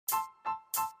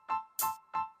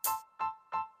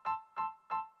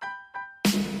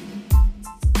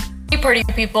party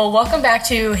people, welcome back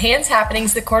to Hands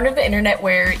Happenings, the corner of the internet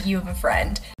where you have a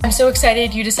friend. I'm so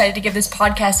excited you decided to give this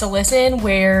podcast a listen,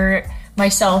 where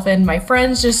myself and my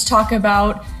friends just talk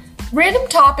about random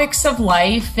topics of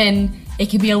life, and it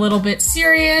can be a little bit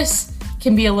serious,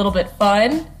 can be a little bit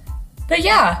fun. But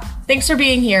yeah, thanks for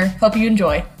being here. Hope you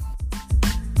enjoy.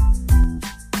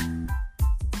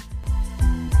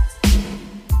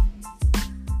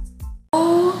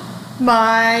 Oh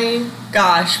my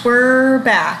gosh, we're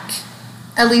back.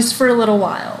 At least for a little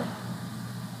while.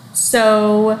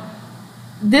 So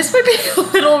this might be a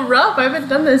little rough. I haven't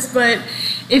done this, but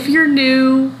if you're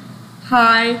new,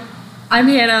 hi, I'm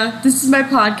Hannah. This is my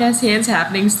podcast, Hands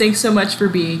Happenings. Thanks so much for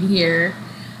being here.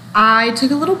 I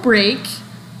took a little break,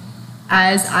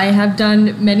 as I have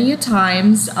done many a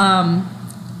times.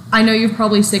 I know you're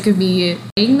probably sick of me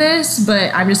saying this,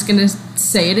 but I'm just going to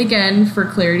say it again for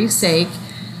clarity's sake.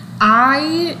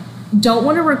 I don't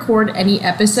want to record any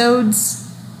episodes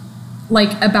like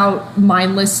about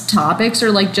mindless topics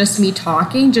or like just me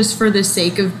talking just for the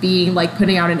sake of being like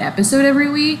putting out an episode every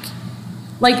week.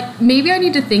 Like maybe I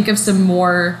need to think of some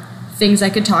more things I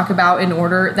could talk about in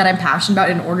order that I'm passionate about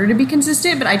in order to be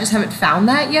consistent, but I just haven't found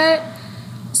that yet.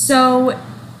 So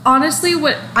honestly,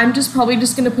 I'm probably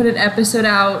just going to put an episode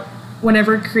out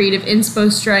whenever creative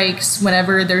inspo strikes,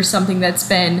 whenever there's something that's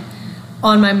been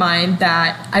on my mind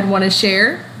that I'd want to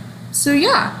share. So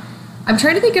yeah, I'm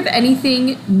trying to think of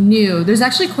anything new. There's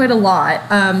actually quite a lot.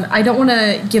 I don't want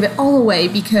to give it all away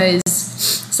because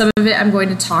some of it I'm going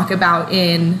to talk about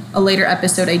in a later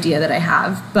episode idea that I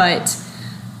have. But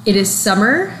it is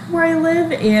summer where I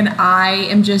live, and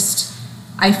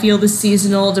I feel the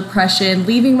seasonal depression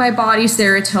leaving my body,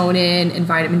 serotonin and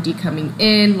vitamin D coming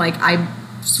in. Like I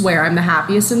swear I'm the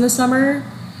happiest in the summer.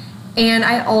 And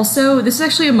this is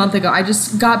actually a month ago, I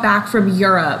just got back from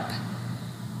Europe.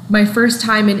 My first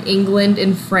time in England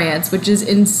and France, which is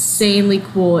insanely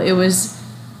cool. It was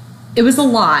a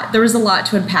lot. There was a lot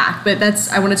to unpack, but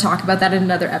I want to talk about that in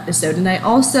another episode. And I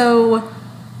also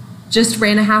just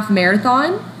ran a half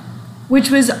marathon,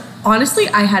 which was, honestly,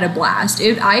 I had a blast.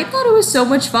 I thought it was so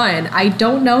much fun. I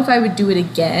don't know if I would do it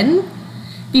again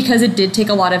because it did take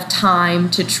a lot of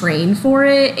time to train for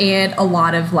it and a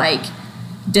lot of like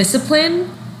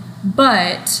discipline.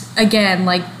 But again,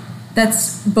 like,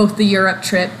 that's both the Europe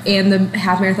trip and the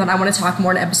half marathon. I want to talk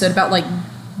more in an episode about like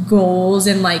goals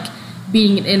and like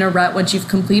being in a rut once you've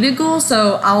completed goals.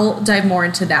 So I'll dive more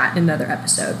into that in another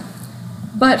episode.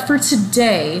 But for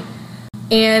today,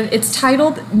 and it's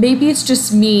titled Maybe It's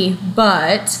Just Me,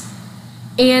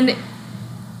 and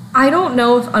I don't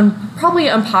know if probably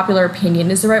unpopular opinion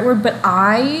is the right word, but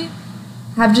I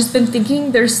have just been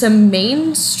thinking there's some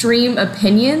mainstream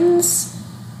opinions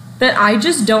that I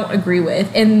just don't agree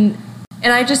with. And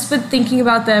I just been thinking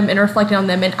about them and reflecting on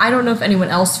them, and I don't know if anyone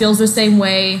else feels the same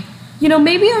way. You know,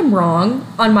 maybe I'm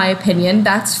wrong on my opinion,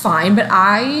 that's fine, but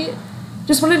I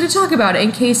just wanted to talk about it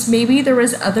in case maybe there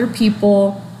was other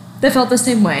people that felt the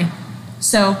same way.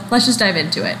 So let's just dive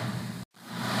into it.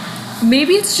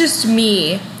 Maybe it's just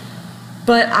me,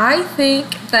 but I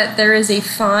think that there is a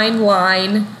fine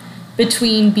line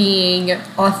between being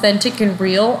authentic and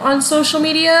real on social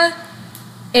media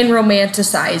and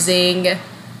romanticizing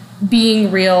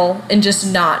being real and just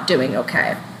not doing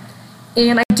okay.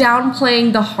 And I'm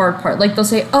downplaying the hard part. Like they'll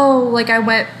say, oh, like I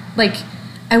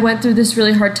went through this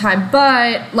really hard time,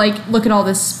 but like look at all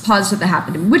this positive that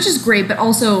happened to me, which is great. But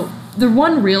also the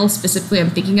one reel specifically I'm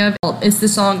thinking of is the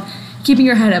song Keeping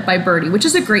Your Head Up by Birdie, which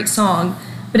is a great song.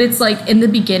 But it's like in the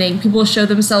beginning, people show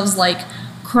themselves like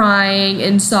crying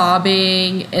and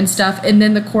sobbing and stuff, and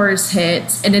then the chorus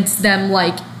hits and it's them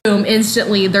like boom,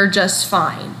 instantly they're just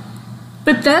fine.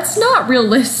 But that's not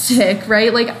realistic,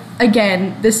 right? Like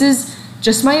again, this is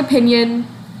just my opinion.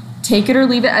 Take it or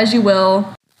leave it as you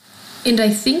will. And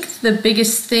I think the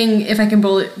biggest thing, if I can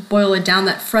boil it down,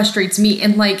 that frustrates me,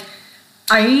 and like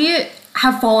I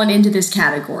have fallen into this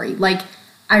category. Like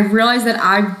I realize that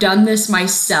I've done this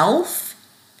myself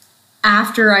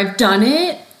after I've done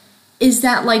it, is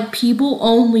that like people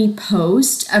only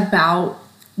post about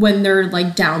when they're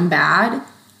like down bad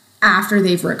after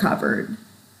they've recovered.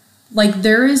 Like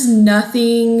there is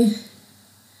nothing,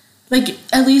 like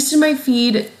at least in my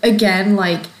feed, again,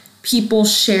 like people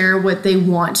share what they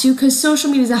want to, because social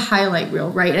media is a highlight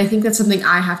reel, right? And I think that's something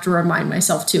I have to remind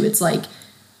myself too. It's like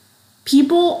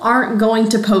people aren't going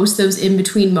to post those in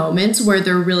between moments where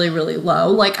they're really, really low,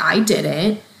 like I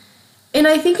didn't. And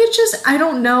I think it's just, I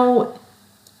don't know,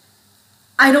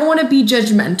 I don't want to be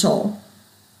judgmental.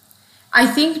 I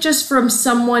think just from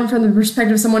the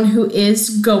perspective of someone who is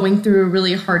going through a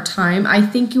really hard time, I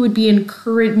think it would be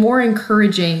more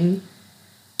encouraging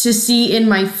to see in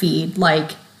my feed,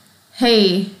 like,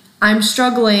 hey, I'm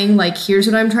struggling, like, here's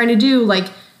what I'm trying to do, like,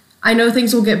 I know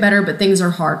things will get better, but things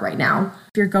are hard right now.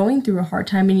 If you're going through a hard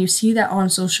time and you see that on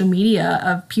social media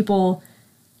of people,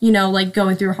 you know, like,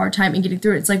 going through a hard time and getting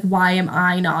through it, it's like, why am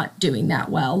I not doing that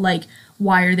well? Like,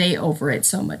 why are they over it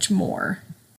so much more?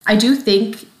 I do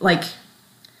think, like,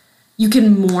 you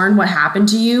can mourn what happened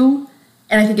to you,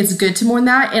 and I think it's good to mourn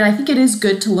that, and I think it is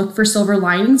good to look for silver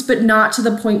linings, but not to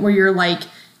the point where you're, like,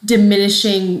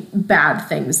 diminishing bad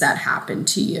things that happened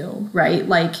to you, right?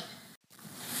 Like,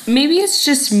 maybe it's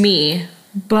just me,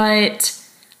 but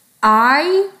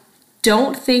I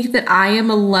don't think that I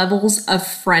am a levels of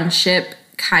friendship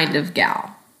kind of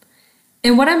gal.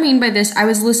 And what I mean by this, I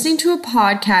was listening to a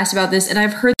podcast about this, and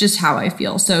I've heard just how I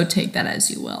feel, so take that as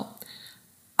you will.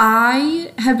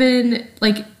 I have been,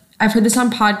 like, I've heard this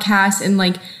on podcasts, and,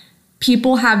 like,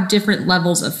 people have different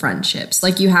levels of friendships.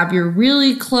 Like, you have your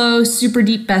really close, super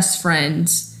deep best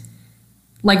friends,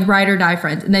 like ride or die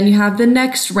friends. And then you have the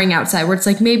next ring outside where it's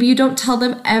like, maybe you don't tell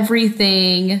them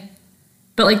everything,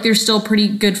 but, like, they're still pretty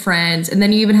good friends. And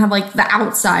then you even have, like, the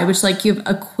outside, which, like, you have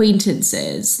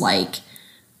acquaintances, like,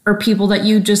 or people that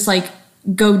you just, like,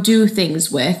 go do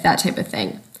things with, that type of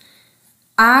thing.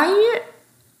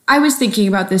 I was thinking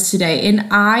about this today,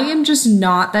 and I am just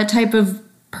not that type of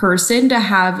person to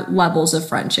have levels of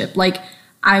friendship. Like,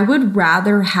 I would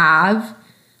rather have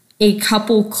a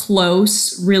couple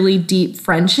close, really deep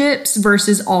friendships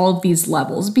versus all of these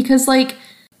levels. Because, like,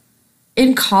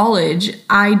 in college,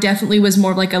 I definitely was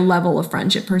more of, like, a level of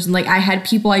friendship person. Like, I had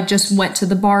people I just went to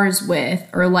the bars with,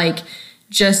 or, like,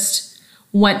 just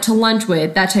went to lunch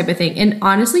with, that type of thing. And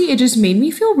honestly, it just made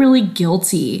me feel really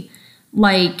guilty.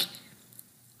 Like,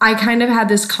 I kind of had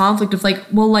this conflict of, like,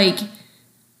 well, like,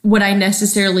 would I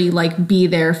necessarily, like, be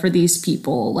there for these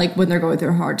people, like, when they're going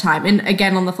through a hard time? And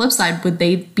again, on the flip side, would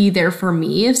they be there for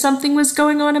me if something was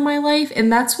going on in my life?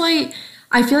 And that's why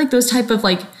I feel like those type of,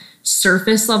 like,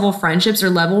 surface level friendships or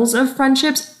levels of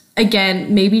friendships,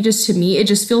 again, maybe just to me, it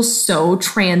just feels so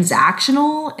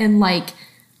transactional. And, like,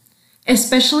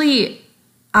 especially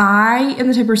I am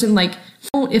the type of person, like,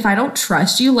 if I don't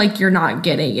trust you, like, you're not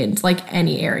getting into, like,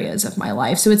 any areas of my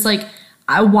life. So it's like,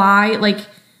 I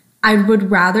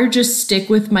would rather just stick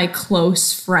with my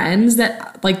close friends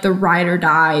that, like, the ride or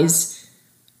dies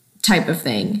type of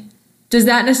thing. Does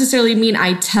that necessarily mean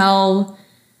I tell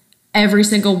every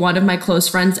single one of my close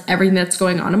friends everything that's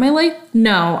going on in my life?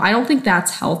 No, I don't think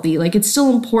that's healthy. Like, it's still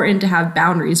important to have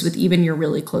boundaries with even your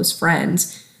really close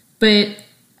friends. But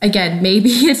again, maybe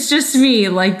it's just me.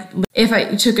 Like, if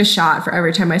I took a shot for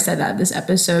every time I said that, this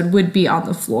episode would be on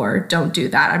the floor. Don't do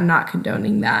that. I'm not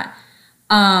condoning that.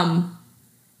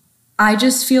 I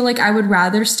just feel like I would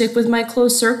rather stick with my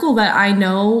close circle that I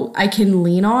know I can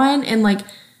lean on. And, like,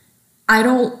 I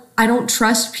don't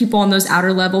trust people on those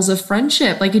outer levels of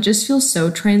friendship. Like, it just feels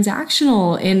so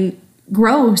transactional and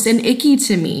gross and icky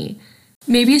to me.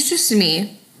 Maybe it's just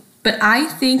me, but I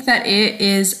think that it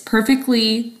is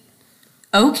perfectly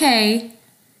okay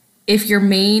if your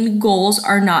main goals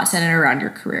are not centered around your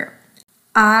career.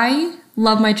 I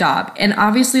love my job, and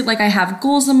obviously, like, I have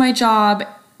goals in my job,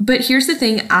 but here's the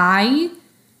thing, I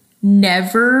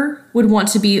never would want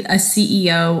to be a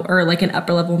CEO or, like, an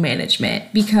upper level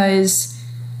management, because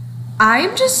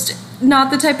I'm just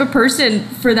not the type of person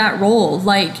for that role.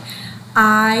 Like,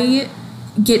 I'm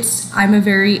a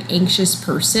very anxious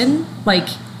person, like,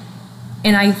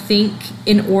 and I think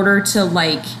in order to,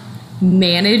 like,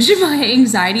 manage my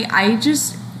anxiety, I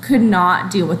just could not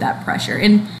deal with that pressure.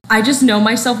 And I just know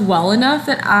myself well enough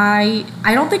that I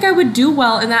don't think I would do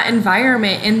well in that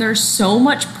environment. And there's so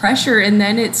much pressure, and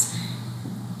then it's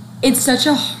such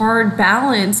a hard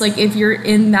balance. Like, if you're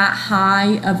in that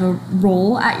high of a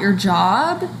role at your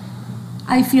job,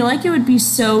 I feel like it would be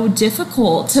so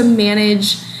difficult to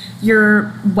manage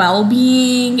your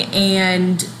well-being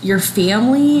and your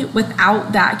family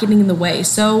without that getting in the way.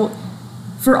 So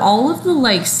for all of the,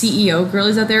 like, CEO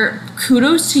girlies out there,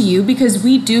 kudos to you, because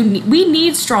we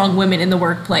need strong women in the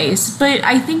workplace. But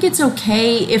I think it's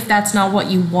okay if that's not what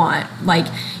you want. Like,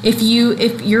 if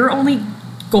your only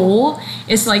goal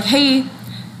is, like, hey,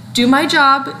 do my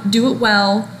job, do it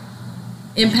well,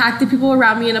 impact the people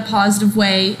around me in a positive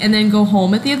way, and then go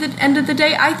home at the end of the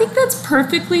day, I think that's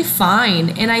perfectly fine.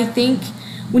 And I think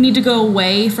we need to go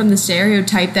away from the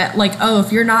stereotype that, like, oh,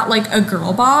 if you're not, like, a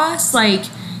girl boss, like,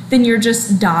 then you're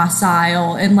just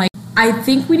docile. And, like, I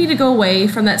think we need to go away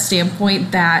from that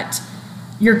standpoint that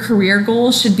your career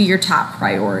goals should be your top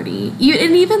priority.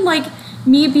 And even, like,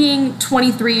 me being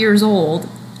 23 years old,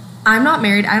 I'm not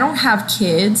married, I don't have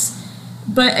kids,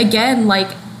 but again, like,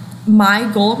 my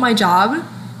goal at my job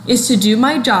is to do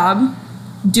my job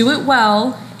do it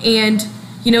well and,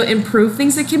 improve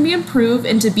things that can be improved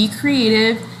and to be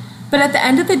creative. But at the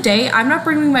end of the day, I'm not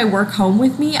bringing my work home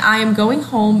with me. I am going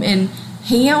home and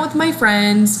hanging out with my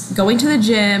friends, going to the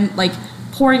gym, like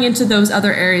pouring into those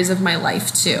other areas of my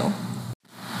life too.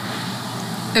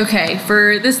 Okay,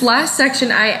 for this last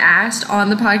section, I asked on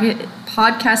the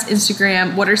podcast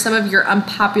Instagram, what are some of your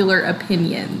unpopular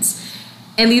opinions?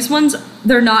 And these ones,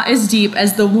 they're not as deep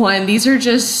as the one. These are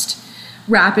just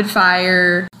rapid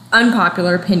fire,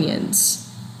 unpopular opinions.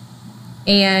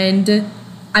 And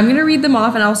I'm going to read them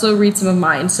off and also read some of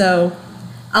mine. So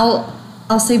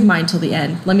I'll save mine till the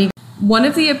end. One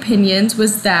of the opinions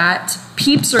was that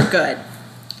Peeps are good.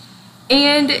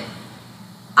 And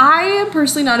I am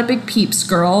personally not a big Peeps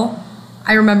girl.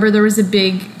 I remember there was a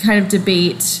big kind of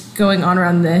debate going on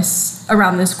around this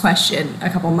question a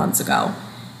couple months ago.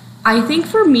 I think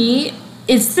for me,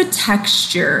 it's the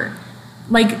texture.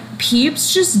 Like,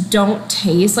 Peeps just don't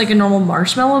taste like a normal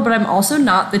marshmallow, but I'm also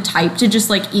not the type to just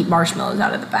like eat marshmallows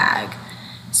out of the bag.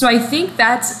 So I think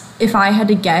that's, if I had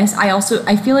to guess,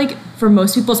 I feel like for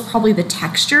most people it's probably the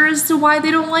texture as to why they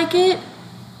don't like it.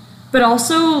 But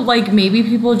also, like, maybe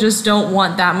people just don't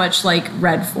want that much, like,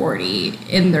 Red 40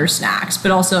 in their snacks.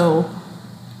 But also,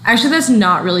 actually, that's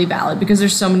not really valid because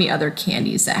there's so many other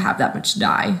candies that have that much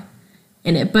dye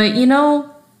in it. But,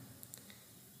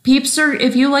 Peeps are,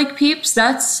 if you like Peeps,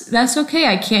 that's okay.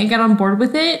 I can't get on board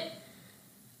with it.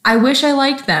 I wish I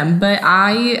liked them, but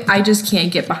I just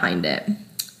can't get behind it.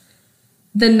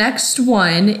 The next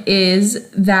one is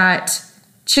that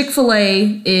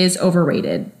Chick-fil-A is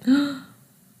overrated.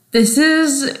 This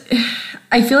is,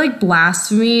 I feel like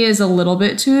blasphemy is a little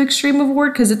bit too extreme of a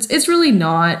word because it's really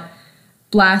not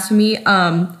blasphemy.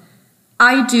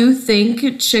 I do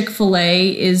think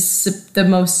Chick-fil-A is the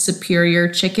most superior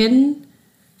chicken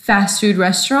fast food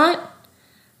restaurant,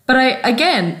 but I,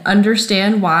 again,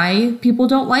 understand why people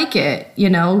don't like it,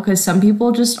 because some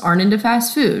people just aren't into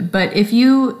fast food. But if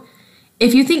you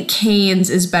think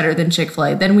Cane's is better than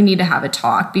Chick-fil-A, then we need to have a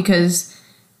talk because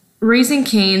Raising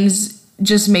Cane's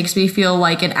just makes me feel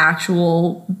like an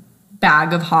actual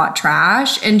bag of hot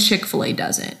trash, and Chick-fil-A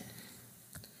doesn't.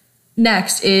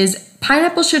 Next is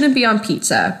pineapple shouldn't be on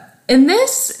pizza. And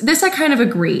this I kind of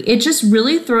agree. It just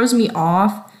really throws me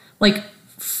off, like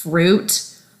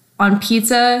fruit on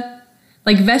pizza.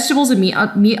 Like vegetables and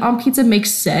meat on pizza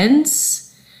makes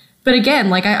sense. But again,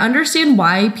 like I understand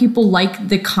why people like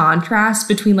the contrast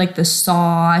between like the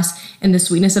sauce and the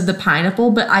sweetness of the pineapple,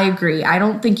 but I agree. I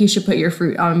don't think you should put your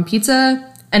fruit on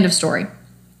pizza. End of story.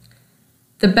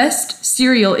 The best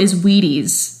cereal is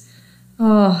Wheaties.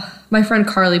 Oh, my friend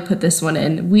Carly put this one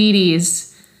in.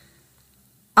 Wheaties.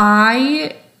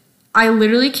 I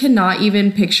literally cannot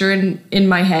even picture in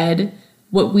my head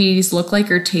what Wheaties look like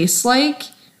or taste like.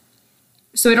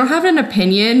 So I don't have an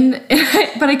opinion,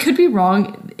 but I could be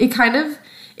wrong.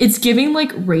 It's giving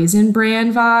like Raisin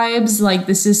Bran vibes. Like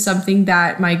this is something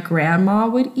that my grandma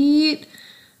would eat.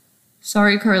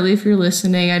 Sorry, Carly, if you're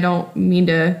listening. I don't mean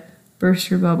to burst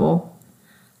your bubble.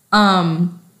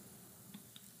 I'm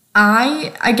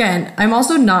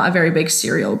also not a very big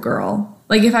cereal girl.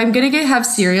 Like if I'm gonna have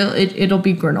cereal, it'll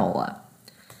be granola.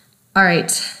 All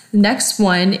right, next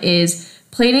one is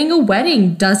planning a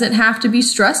wedding doesn't have to be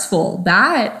stressful.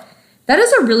 That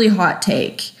is a really hot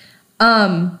take.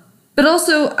 But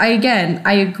also, I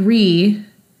agree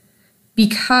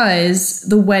because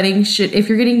the wedding if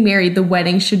you're getting married, the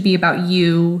wedding should be about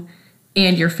you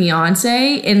and your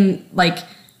fiance, and like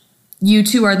you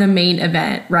two are the main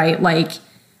event, right? Like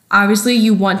obviously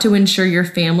you want to ensure your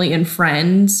family and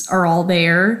friends are all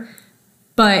there,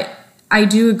 but I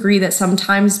do agree that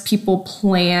sometimes people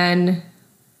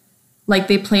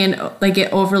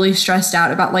get overly stressed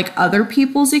out about like other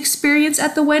people's experience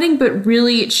at the wedding, but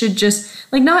really it should just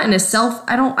like not in a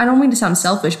I don't mean to sound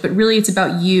selfish, but really it's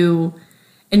about you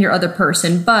and your other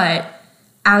person. But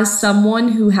as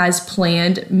someone who has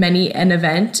planned an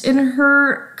event in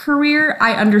her career,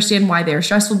 I understand why they're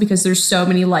stressful because there's so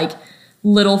many like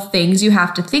little things you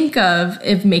have to think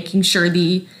of making sure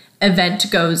the event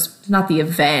goes, not the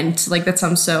event, like that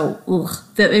sounds so,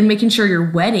 and making sure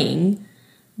your wedding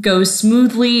goes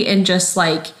smoothly and just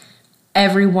like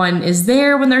everyone is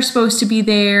there when they're supposed to be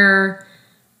there,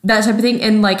 that type of thing.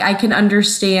 And like I can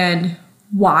understand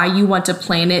why you want to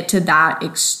plan it to that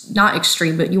not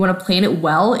extreme, but you want to plan it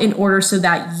well in order so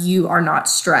that you are not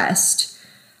stressed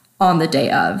on the day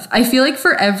of. I feel like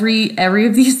for every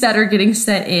of these that are getting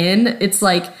sent in, it's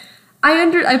like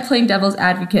I'm playing devil's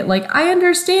advocate, like I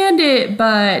understand it,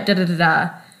 but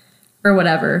or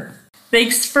whatever.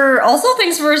 Thanks for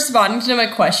responding to my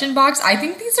question box. I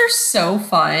think these are so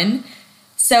fun.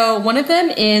 So one of them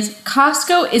is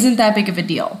Costco isn't that big of a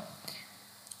deal.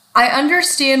 I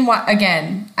understand why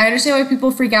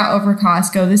people freak out over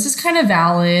Costco. This is kind of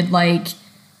valid. Like,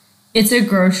 it's a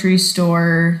grocery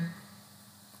store.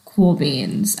 Cool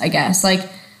beans, I guess. Like,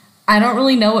 I don't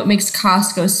really know what makes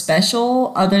Costco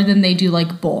special other than they do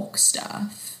like bulk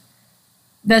stuff.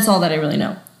 That's all that I really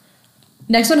know.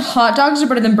 Next one, hot dogs are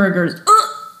better than burgers.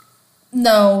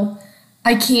 No,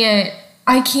 I can't.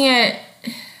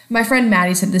 My friend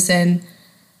Maddie sent this in.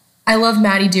 I love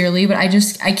Maddie dearly, but I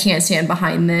can't stand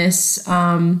behind this.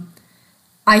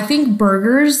 I think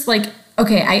burgers, like,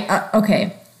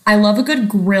 I love a good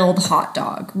grilled hot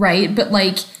dog, right? But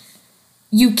like,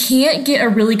 you can't get a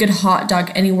really good hot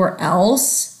dog anywhere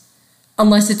else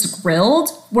unless it's grilled.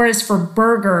 Whereas for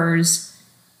burgers,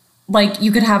 like,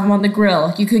 you could have them on the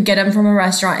grill. You could get them from a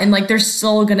restaurant and like, they're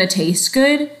still gonna taste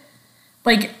good.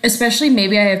 Like, especially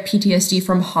maybe I have PTSD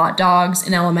from hot dogs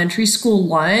in elementary school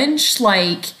lunch.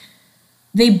 Like,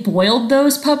 they boiled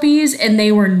those puppies and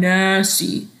they were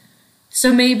nasty.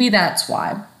 So maybe that's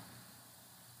why.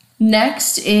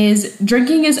 Next is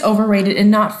drinking is overrated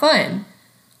and not fun.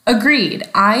 Agreed.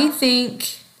 I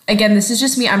think, again, this is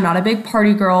just me. I'm not a big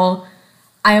party girl.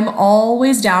 I am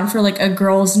always down for like a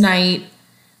girls' night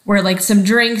where like some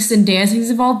drinks and dancing is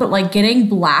involved, but like getting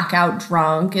blackout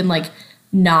drunk and like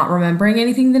not remembering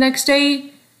anything the next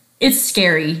day, it's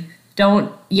scary. I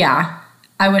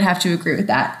would have to agree with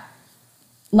that.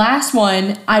 Last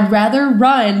one, I'd rather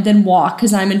run than walk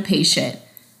because I'm impatient.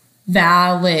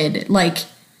 Valid. Like,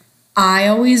 I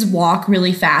always walk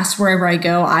really fast wherever I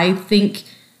go. I think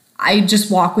I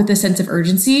just walk with a sense of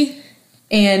urgency.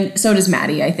 And so does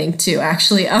Maddie, I think, too,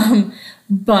 actually.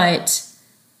 But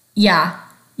yeah,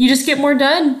 you just get more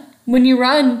done when you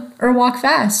run or walk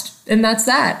fast. And that's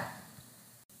that.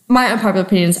 My unpopular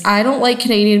opinions, I don't like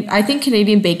Canadian. I think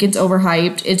Canadian bacon's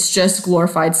overhyped. It's just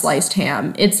glorified sliced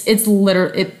ham. It's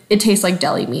literally, it tastes like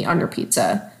deli meat on your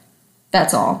pizza.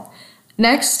 That's all.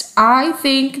 Next, I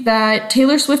think that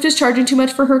Taylor Swift is charging too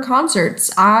much for her concerts.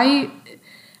 I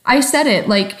said it,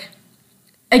 like,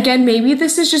 again, maybe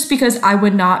this is just because I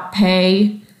would not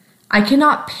pay. I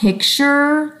cannot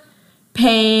picture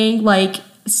paying like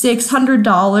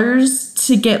 $600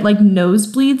 to get like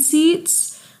nosebleed seats.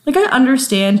 Like, I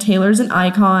understand Taylor's an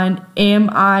icon.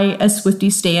 Am I a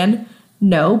Swiftie stan?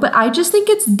 No, but I just think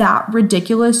it's that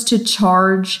ridiculous to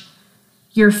charge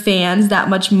your fans that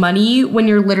much money when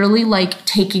you're literally like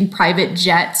taking private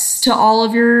jets to all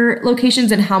of your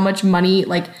locations, and how much money,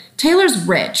 like, Taylor's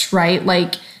rich, right?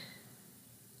 Like,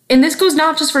 and this goes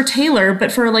not just for Taylor,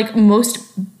 but for like most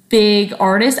big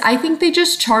artists. I think they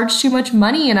just charge too much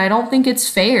money and I don't think it's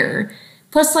fair.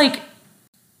 Plus, like,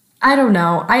 I don't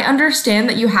know. I understand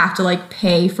that you have to like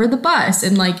pay for the bus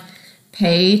and like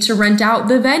pay to rent out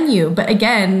the venue. But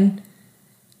again,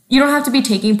 you don't have to be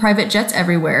taking private jets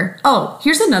everywhere. Oh,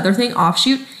 here's another thing,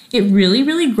 offshoot. It really,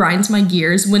 really grinds my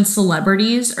gears when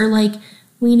celebrities are like,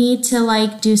 we need to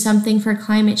like do something for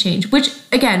climate change, which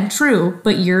again, true,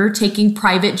 but you're taking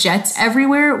private jets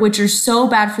everywhere, which are so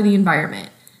bad for the environment.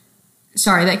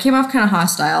 Sorry, that came off kind of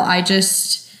hostile. I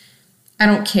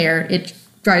don't care. It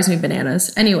drives me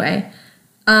bananas. Anyway,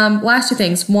 last two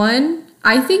things. One,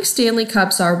 I think Stanley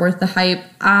Cups are worth the hype.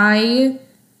 I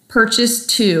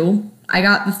purchased 2. I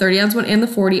got the 30-ounce one and the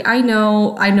 40. I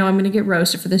know I'm going to get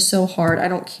roasted for this so hard. I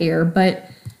don't care.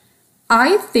 But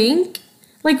I think,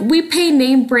 like, we pay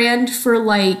name brand for,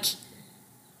 like,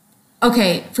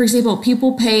 okay, for example,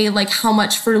 people pay, like, how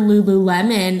much for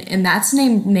Lululemon, and that's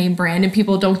name brand, and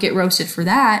people don't get roasted for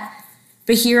that.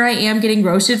 But here I am getting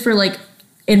roasted for, like,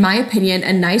 in my opinion,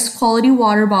 a nice quality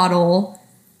water bottle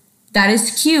that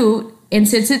is cute. And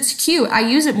since it's cute, I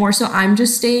use it more, so I'm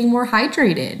just staying more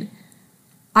hydrated.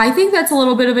 I think that's a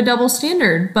little bit of a double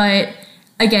standard. But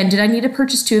again, did I need to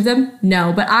purchase 2 of them?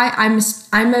 No, but I'm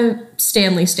a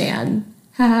Stanley stan.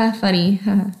 Haha, funny.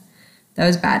 That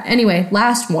was bad. Anyway,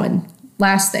 last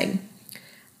thing.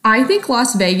 I think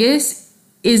Las Vegas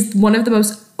is one of the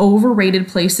most overrated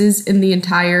places in the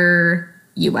entire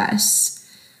US.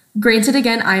 Granted,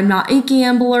 again, I am not a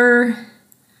gambler.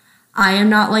 I am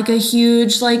not like a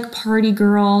huge like party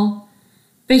girl.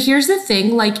 But here's the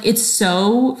thing, like, it's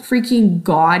so freaking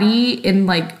gaudy and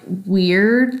like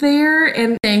weird there.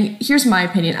 And here's my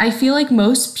opinion. I feel like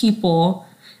most people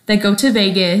that go to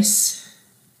Vegas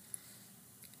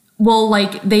will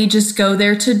like, they just go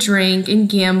there to drink and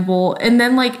gamble. And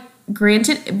then like,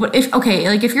 granted,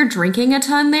 if you're drinking a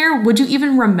ton there, would you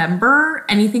even remember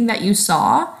anything that you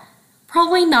saw?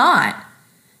 Probably not.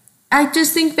 I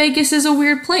just think Vegas is a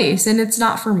weird place and it's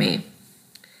not for me.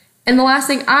 And the last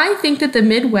thing, I think that the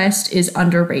Midwest is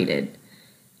underrated.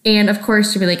 And of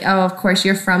course, you'd be like, oh, of course,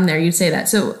 you're from there. You'd say that.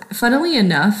 So funnily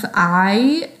enough,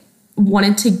 I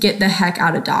wanted to get the heck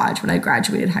out of Dodge when I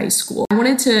graduated high school. I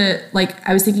wanted to, like,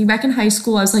 I was thinking back in high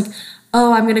school, I was like,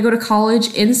 oh, I'm going to go to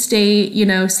college in state, you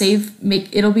know,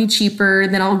 it'll be cheaper.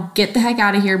 Then I'll get the heck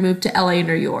out of here, move to LA,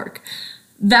 New York.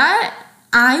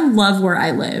 I love where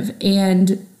I live.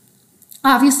 And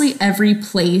obviously every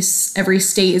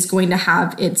state is going to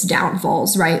have its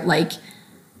downfalls, right? Like,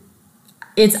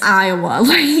 it's Iowa,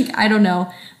 like, I don't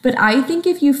know. But I think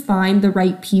if you find the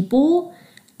right people,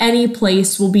 any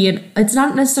place will be it's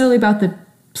not necessarily about the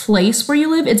place where you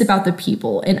live, it's about the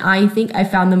people. And I think I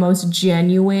found the most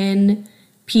genuine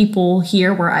people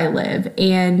here where I live.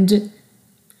 And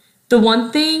the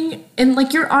one thing, and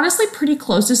like, you're honestly pretty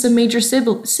close to some major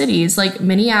cities. Like,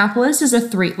 Minneapolis is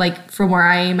from where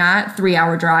I am at,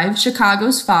 3-hour drive.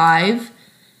 Chicago's 5.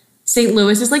 St.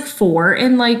 Louis is like 4.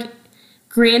 And like,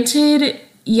 granted,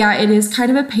 yeah, it is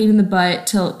kind of a pain in the butt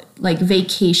to like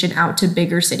vacation out to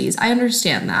bigger cities. I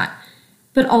understand that.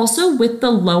 But also with the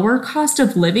lower cost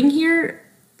of living here,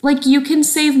 like, you can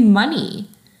save money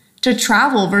to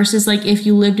travel versus like if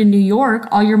you lived in New York,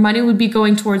 all your money would be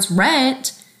going towards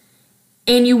rent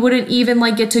and you wouldn't even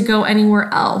like get to go anywhere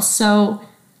else. So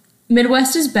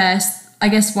Midwest is best. I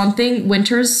guess one thing,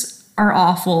 winters are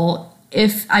awful.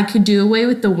 If I could do away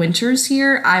with the winters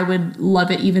here, I would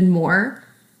love it even more.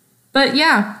 But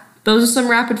yeah, those are some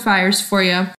rapid fires for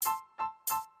you.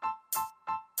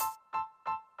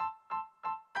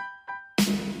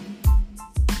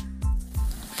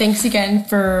 Thanks again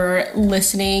for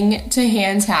listening to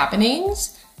Hands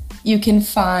Happenings. You can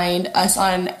find us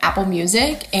on Apple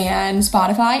Music and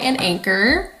Spotify and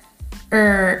Anchor.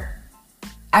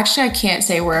 Actually, I can't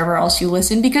say wherever else you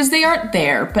listen because they aren't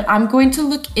there. But I'm going to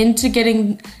look into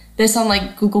getting this on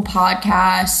like Google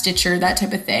Podcasts, Stitcher, that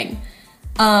type of thing.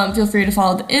 Feel free to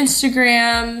follow the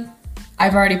Instagram.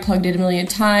 I've already plugged it a million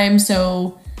times,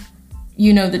 so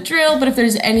you know the drill. But if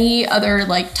there's any other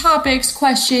like topics,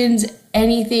 questions,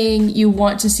 anything you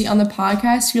want to see on the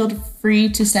podcast, feel free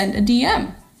to send a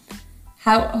DM.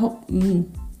 Hope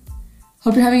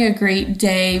you're having a great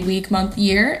day, week, month,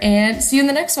 year, and see you in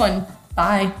the next one.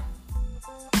 Bye.